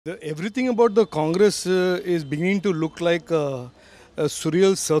Everything about the Congress is beginning to look like a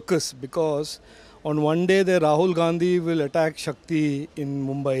surreal circus, because on one day the Rahul Gandhi will attack Shakti in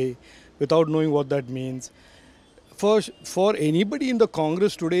Mumbai without knowing what that means. For anybody in the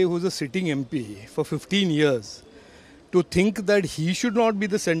Congress today who is a sitting MP for 15 years, to think that he should not be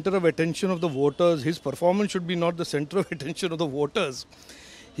the center of attention of the voters, his performance should be not the center of attention of the voters.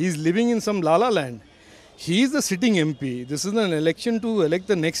 He is living in some la la land. He is the sitting MP. This is an election to elect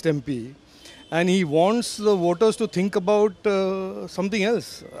the next MP. And he wants the voters to think about something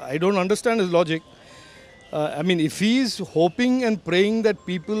else. I don't understand his logic. If he is hoping and praying that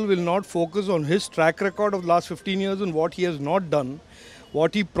people will not focus on his track record of the last 15 years and what he has not done,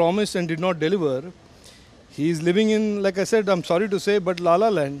 what he promised and did not deliver, he is living in, like I said, I'm sorry to say, but la la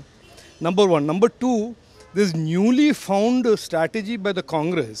land. Number one. Number two, this newly found strategy by the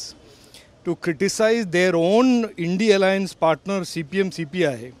Congress to criticize their own INDI alliance partner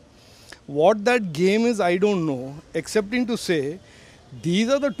CPM-CPI. What that game is, I don't know, excepting to say these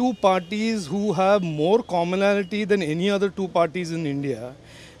are the two parties who have more commonality than any other two parties in India.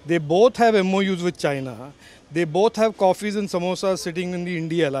 They both have MoUs with China. They both have coffees and samosas sitting in the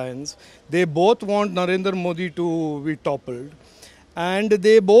INDI alliance. They both want Narendra Modi to be toppled. And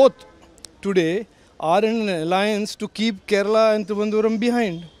they both today are in an alliance to keep Kerala and Thiruvananthapuram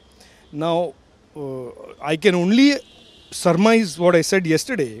behind. Now, I can only surmise what I said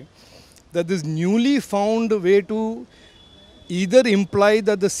yesterday, that this newly found way to either imply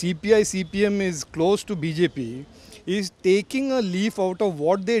that the CPI-CPM is close to BJP is taking a leaf out of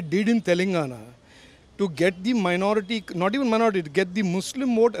what they did in Telangana to get the minority, not even minority, to get the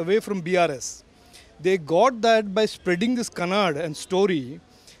Muslim vote away from BRS. They got that by spreading this canard and story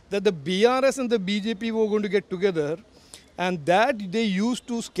that the BRS and the BJP were going to get together, and that they used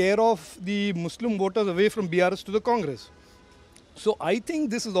to scare off the Muslim voters away from BRS to the Congress. So I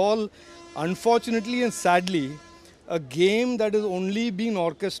think this is all, unfortunately and sadly, a game that is only being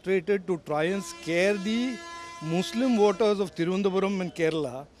orchestrated to try and scare the Muslim voters of Thiruvananthapuram and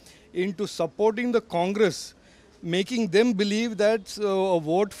Kerala into supporting the Congress, making them believe that a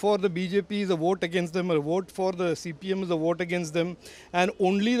vote for the BJP is a vote against them, or a vote for the CPM is a vote against them, and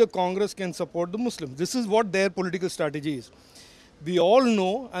only the Congress can support the Muslims. This is what their political strategy is. We all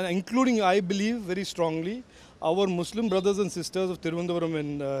know, and including I believe very strongly, our Muslim brothers and sisters of Thiruvananthapuram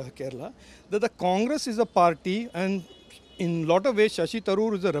and Kerala, that the Congress is a party, and in a lot of ways Shashi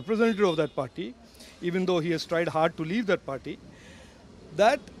Tharoor is a representative of that party, even though he has tried hard to leave that party,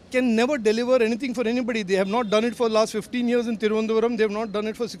 that can never deliver anything for anybody. They have not done it for the last 15 years in Thiruvananthapuram. They have not done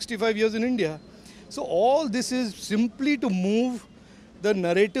it for 65 years in India. So all this is simply to move the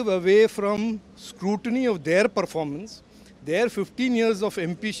narrative away from scrutiny of their performance, their 15 years of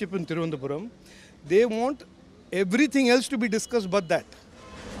MPship in Thiruvananthapuram. They want everything else to be discussed but that.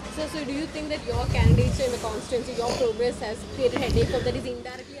 So do you think that your candidature in the constituency, your progress has created headache, or that is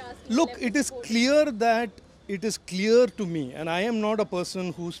indirectly asking? Look, it is clear to me, and I am not a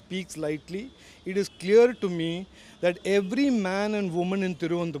person who speaks lightly. It is clear to me that every man and woman in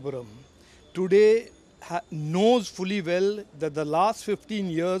Thiruvananthapuram today knows fully well that the last 15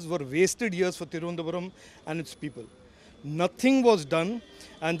 years were wasted years for Thiruvananthapuram and its people. Nothing was done,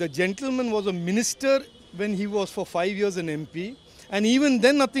 and the gentleman was a minister when he was for 5 years an MP, and even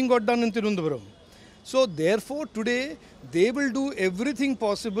then nothing got done in Thiruvananthapuram. So therefore today they will do everything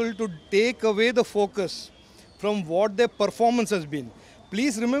possible to take away the focus from what their performance has been.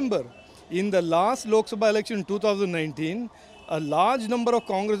 Please remember, in the last Lok Sabha election in 2019, a large number of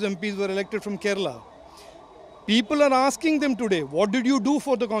Congress MPs were elected from Kerala. People are asking them today, what did you do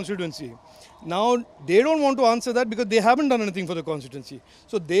for the constituency? Now they don't want to answer that because they haven't done anything for the constituency.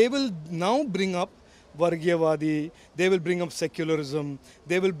 So they will now bring up Vargyavadi, they will bring up secularism,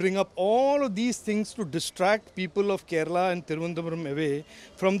 they will bring up all of these things to distract people of Kerala and Thiruvananthapuram away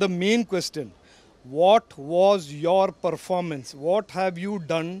from the main question. What was your performance? What have you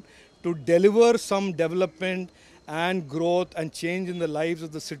done to deliver some development and growth and change in the lives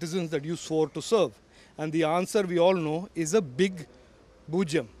of the citizens that you swore to serve? And the answer we all know is a big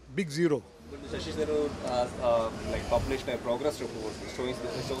bujam, big zero. Shashi Tharoor published a progress report showing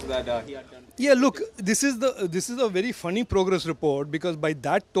that he had done. Yeah, look, this is a very funny progress report, because by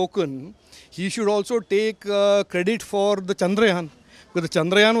that token, he should also take credit for the Chandrayaan, because the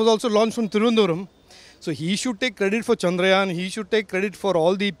Chandrayaan was also launched from Thiruvananthapuram. So he should take credit for Chandrayaan, he should take credit for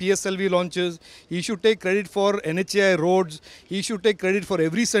all the PSLV launches, he should take credit for NHAI roads, he should take credit for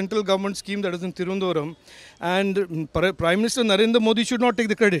every central government scheme that is in Thiruvananthapuram, and Prime Minister Narendra Modi should not take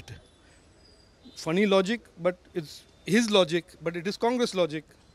the credit. Funny logic, but it's his logic, but it is Congress logic.